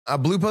A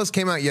blue post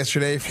came out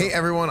yesterday. Hey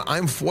everyone,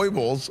 I'm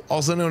Foibles,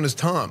 also known as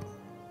Tom.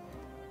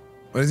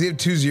 Why does he have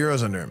 2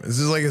 zeros under him? This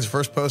is like his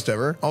first post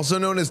ever. Also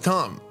known as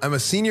Tom. I'm a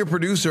senior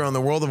producer on the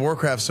World of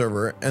Warcraft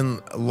server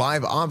and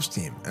live ops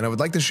team, and I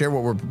would like to share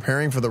what we're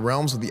preparing for the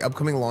realms with the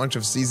upcoming launch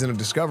of Season of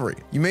Discovery.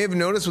 You may have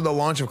noticed with the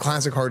launch of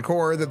Classic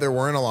Hardcore that there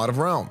weren't a lot of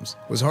realms.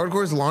 Was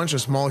Hardcore's launch a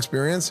small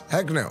experience?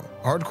 Heck no.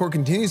 Hardcore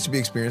continues to be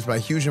experienced by a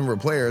huge number of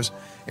players,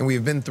 and we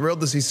have been thrilled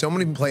to see so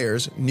many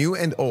players, new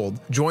and old,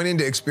 join in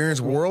to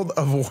experience World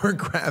of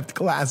Warcraft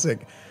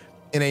Classic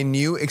in a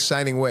new,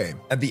 exciting way.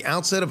 At the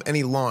outset of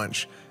any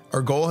launch,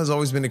 our goal has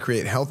always been to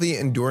create healthy,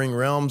 enduring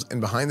realms, and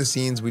behind the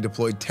scenes, we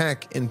deployed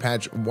tech in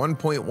patch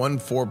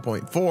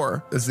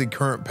 1.14.4, that's the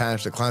current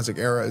patch the Classic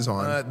Era is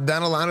on,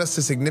 that allowed us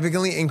to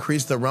significantly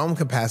increase the realm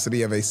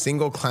capacity of a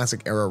single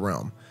Classic Era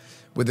realm.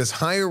 With this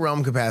higher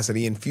realm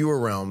capacity and fewer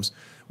realms,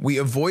 we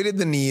avoided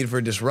the need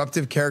for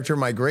disruptive character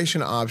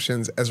migration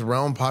options as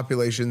realm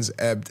populations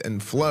ebbed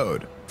and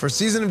flowed. For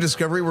Season of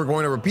Discovery, we're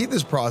going to repeat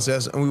this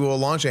process, and we will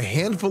launch a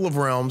handful of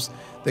realms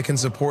that can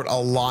support a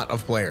lot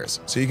of players,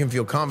 so you can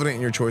feel confident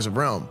in your choice of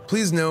realm.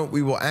 Please note,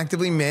 we will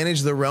actively manage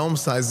the realm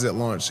sizes at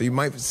launch, so you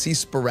might see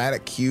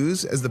sporadic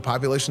queues as the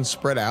population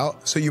spread out.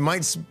 And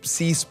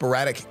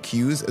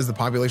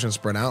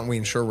we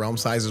ensure realm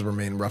sizes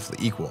remain roughly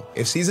equal.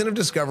 If Season of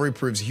Discovery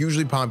proves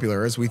hugely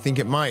popular, as we think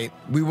it might,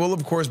 we will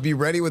of course be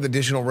ready with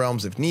additional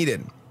realms if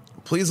needed.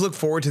 Please look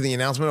forward to the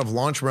announcement of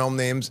launch realm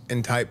names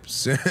and type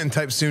soon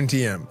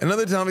TM.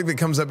 Another topic that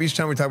comes up each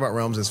time we talk about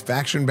realms is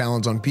faction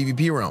balance on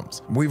PvP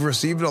realms. We've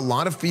received a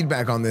lot of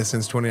feedback on this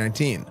since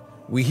 2019.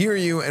 We hear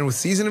you, and with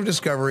Season of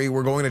Discovery,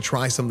 we're going to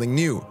try something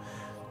new.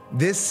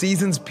 This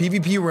season's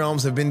PvP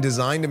realms have been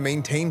designed to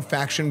maintain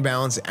faction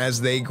balance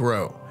as they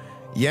grow.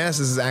 Yes,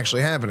 this is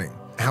actually happening.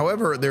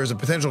 However, there is a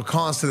potential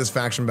cost to this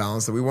faction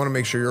balance that we want to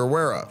make sure you're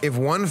aware of. If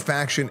one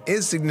faction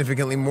is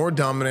significantly more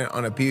dominant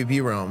on a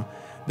PvP realm,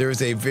 there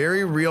is a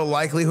very real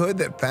likelihood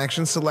that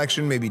faction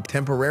selection may be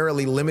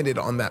temporarily limited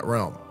on that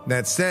realm.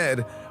 That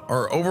said,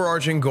 our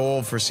overarching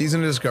goal for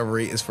Season of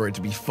Discovery is for it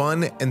to be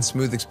fun and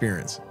smooth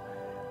experience,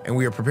 and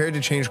we are prepared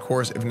to change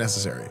course if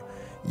necessary.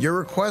 Your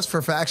requests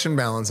for faction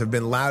balance have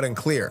been loud and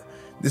clear.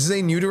 This is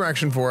a new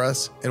direction for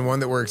us and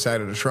one that we're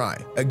excited to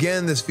try.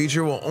 Again, this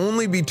feature will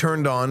only be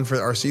turned on for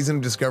our Season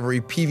of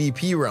Discovery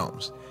PvP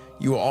realms.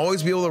 You will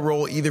always be able to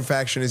roll either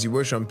faction as you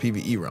wish on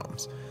PvE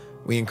realms.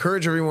 We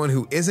encourage everyone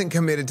who isn't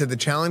committed to the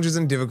challenges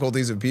and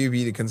difficulties of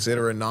PvP to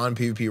consider a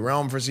non-PvP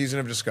realm for Season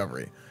of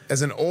Discovery.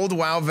 As an old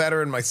WoW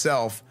veteran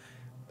myself,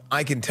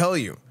 I can tell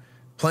you,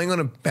 playing on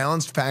a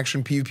balanced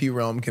faction PvP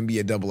realm can be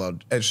a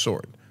double-edged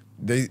sword.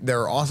 There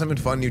are awesome and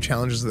fun new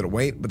challenges that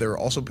await, but there's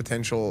also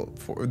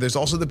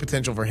the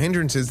potential for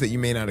hindrances that you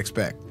may not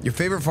expect. Your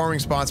favorite farming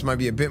spots might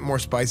be a bit more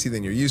spicy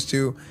than you're used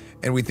to,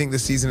 and we think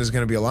this season is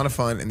going to be a lot of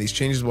fun, and these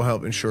changes will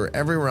help ensure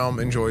every realm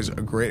enjoys a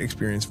great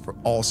experience for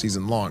all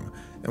season long.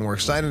 And we're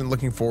excited and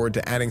looking forward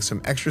to adding some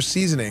extra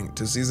seasoning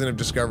to Season of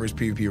Discovery's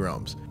PvP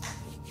realms.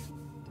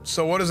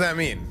 So what does that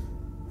mean?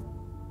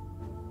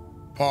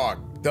 Pog,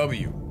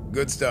 W,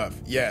 good stuff,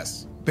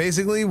 yes.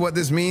 Basically, what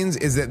this means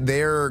is that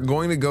they're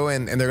going to go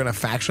in and they're going to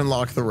faction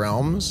lock the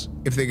realms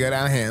if they get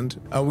out of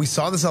hand. We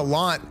saw this a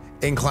lot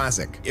in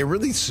Classic. It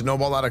really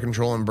snowballed out of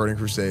control in Burning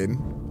Crusade.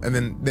 And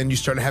then you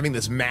started having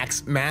this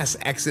mass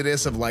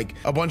exodus of like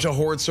a bunch of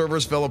Horde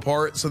servers fell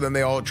apart, so then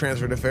they all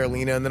transferred to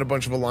Fairlina, and then a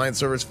bunch of Alliance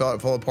servers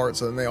fell apart,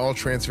 so then they all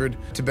transferred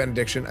to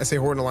Benediction. I say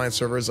Horde and Alliance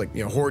servers, like,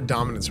 you know, Horde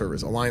dominant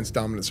servers, Alliance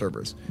dominant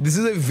servers. This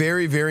is a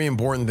very, very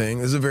important thing.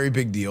 This is a very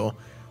big deal.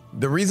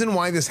 The reason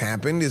why this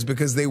happened is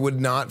because they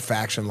would not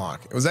faction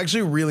lock. It was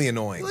actually really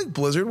annoying. I feel like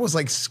Blizzard was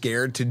like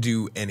scared to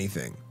do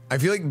anything. I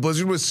feel like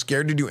Blizzard was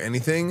scared to do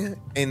anything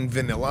in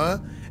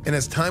vanilla, and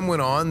as time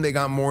went on, they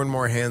got more and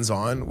more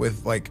hands-on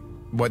with like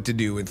what to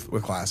do with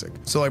Classic.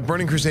 So like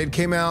Burning Crusade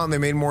came out and they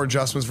made more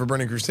adjustments for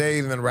Burning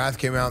Crusade, and then Wrath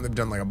came out and they've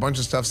done like a bunch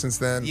of stuff since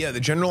then. Yeah, the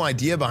general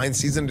idea behind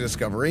Season of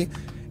Discovery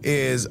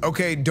is,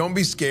 okay, don't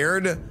be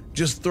scared,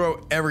 just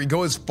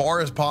go as far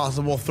as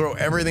possible, throw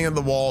everything at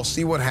the wall,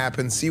 see what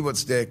happens, see what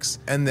sticks,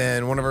 and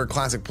then whenever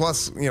Classic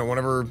Plus, you know,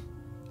 whenever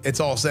it's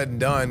all said and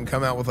done,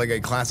 come out with like a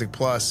Classic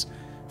Plus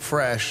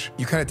fresh,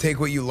 you kind of take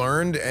what you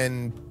learned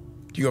and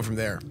you go from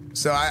there.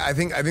 So I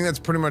think that's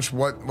pretty much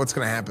what's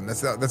going to happen.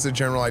 That's the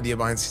general idea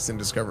behind Season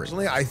Discovery.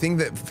 Personally, I think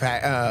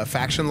that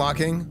faction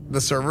locking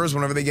the servers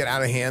whenever they get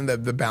out of hand,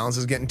 the balance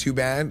is getting too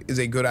bad, is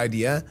a good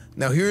idea.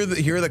 Now here are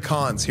the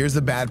cons. Here's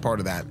the bad part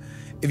of that.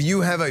 If you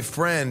have a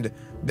friend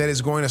that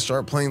is going to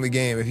start playing the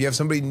game, if you have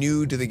somebody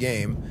new to the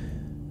game,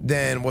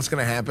 then what's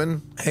going to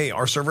happen? Hey,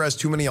 our server has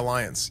too many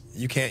Alliance.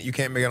 You can't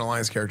make an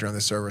Alliance character on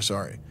this server.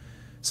 Sorry.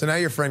 So now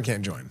your friend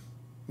can't join.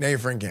 Now your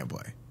friend can't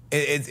play.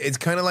 It's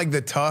kind of like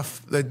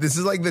this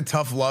is like the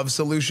tough love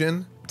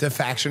solution to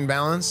faction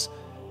balance.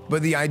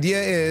 But the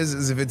idea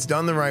is if it's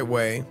done the right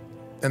way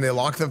and they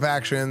lock the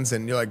factions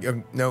and you're like,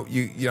 no,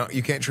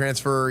 you can't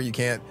transfer, you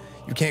can't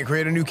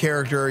create a new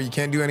character, you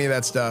can't do any of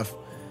that stuff.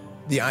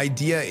 The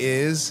idea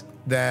is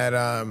that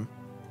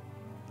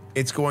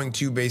it's going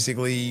to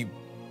basically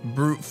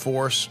brute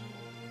force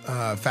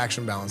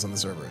faction balance on the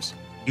servers.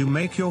 You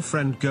make your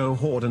friend go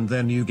horde and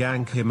then you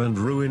gank him and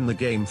ruin the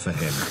game for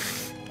him.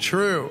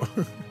 True.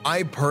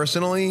 I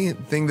personally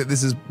think that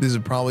this is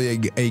probably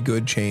a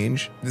good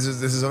change. This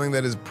is something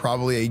that is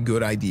probably a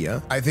good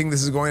idea. I think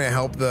this is going to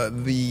help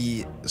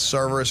the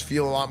servers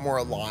feel a lot more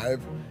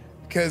alive,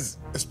 because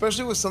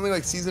especially with something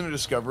like Season of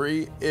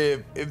Discovery,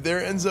 if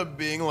there ends up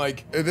being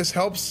like, if this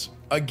helps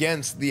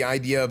against the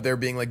idea of there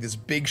being like this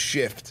big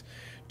shift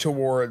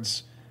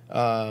towards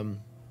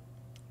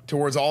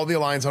all the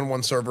Alliance on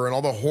one server and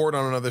all the Horde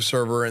on another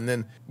server. And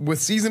then with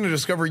Season of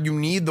Discovery, you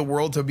need the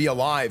world to be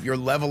alive. You're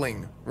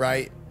leveling,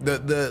 right?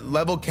 The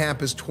level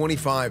cap is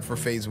 25 for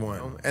phase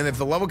 1. And if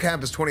the level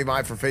cap is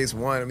 25 for phase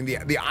 1, I mean,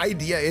 the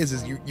idea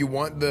is you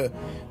want the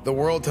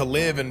world to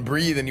live and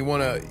breathe, and you're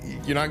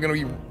not going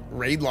to be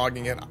raid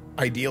logging it,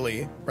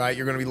 ideally, right?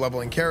 You're going to be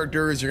leveling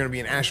characters. You're going to be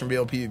in Ash and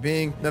Bale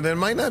PvPing. Now, there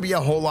might not be a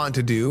whole lot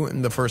to do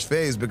in the first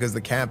phase because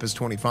the cap is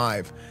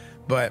 25,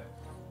 but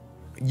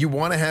you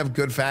want to have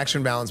good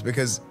faction balance,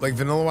 because like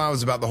Vanilla WoW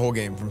is about the whole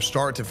game from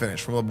start to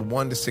finish, from level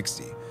 1 to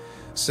 60.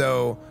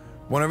 So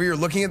whenever you're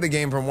looking at the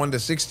game from 1 to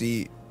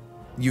 60,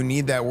 you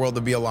need that world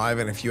to be alive.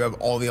 And if you have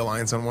all the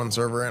Alliance on one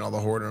server and all the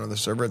Horde on another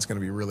server, it's going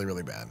to be really,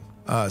 really bad.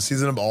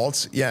 Season of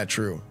Alts, yeah,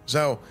 true.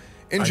 So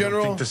in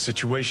general, I don't think the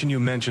situation you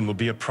mentioned will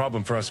be a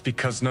problem for us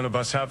because none of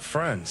us have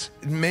friends.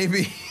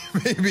 Maybe.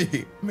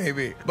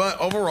 But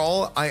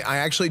overall, I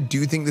actually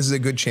do think this is a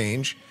good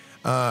change.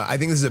 I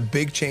think this is a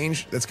big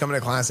change that's coming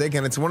to Classic,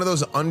 and it's one of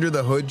those under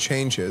the hood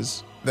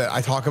changes that I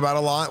talk about a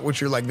lot,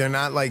 which are like, they're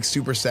not like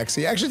super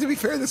sexy. Actually, to be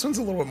fair, this one's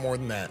a little bit more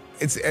than that.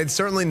 It's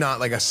certainly not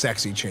like a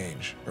sexy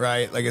change,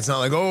 right? Like, it's not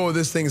like, oh,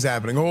 this thing's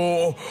happening.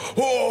 Oh,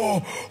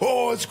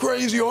 it's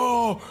crazy.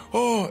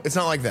 Oh, it's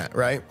not like that,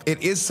 right?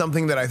 It is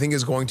something that I think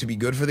is going to be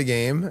good for the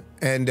game,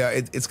 and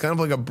it's kind of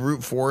like a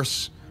brute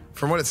force.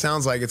 From what it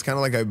sounds like, it's kind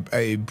of like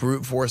a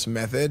brute force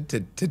method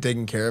to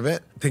taking care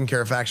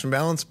of faction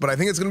balance, but I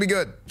think it's going to be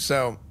good.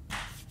 So,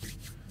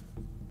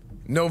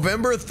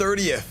 November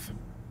 30th,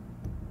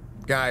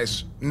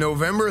 guys,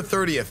 November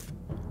 30th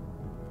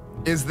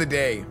is the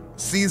day.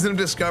 Season of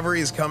Discovery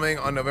is coming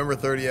on November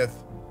 30th,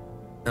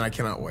 and I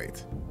cannot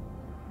wait.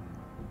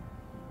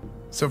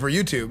 So for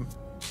YouTube,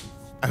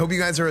 I hope you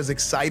guys are as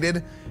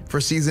excited for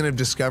Season of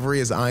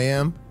Discovery as I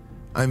am.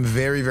 I'm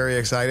very, very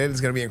excited. It's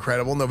going to be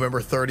incredible.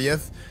 November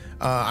 30th.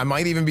 I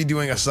might even be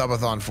doing a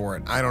subathon for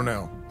it. I don't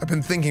know. I've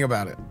been thinking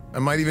about it. I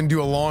might even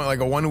do a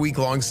 1 week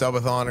long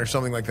subathon or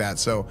something like that.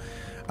 So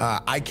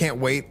I can't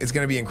wait. It's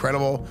going to be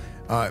incredible.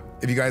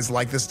 If you guys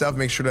like this stuff,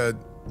 make sure to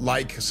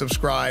like,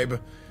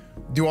 subscribe,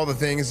 do all the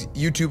things.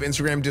 YouTube,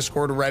 Instagram,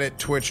 Discord, Reddit,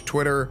 Twitch,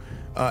 Twitter.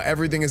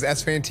 Everything is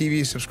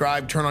EsfandTV.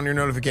 Subscribe, turn on your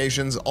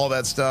notifications, all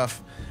that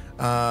stuff.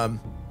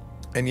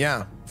 And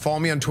yeah, follow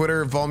me on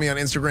Twitter, follow me on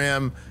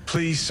Instagram.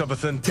 Please,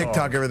 subathon,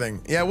 TikTok,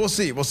 everything. Yeah, we'll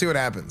see. We'll see what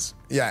happens.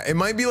 Yeah, it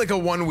might be like a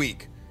 1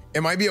 week.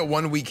 It might be a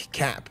 1 week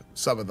cap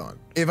subathon.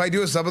 If I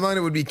do a subathon, it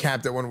would be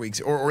capped at 1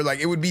 week. Or like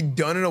it would be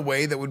done in a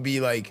way that would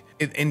be like,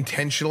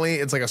 intentionally,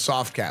 it's like a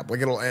soft cap.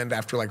 Like it'll end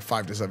after like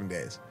 5 to 7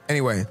 days.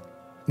 Anyway,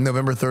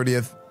 November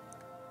 30th.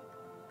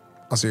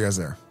 I'll see you guys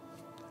there.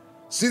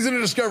 Season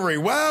of Discovery.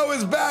 WoW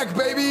is back,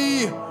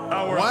 baby.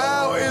 Wow.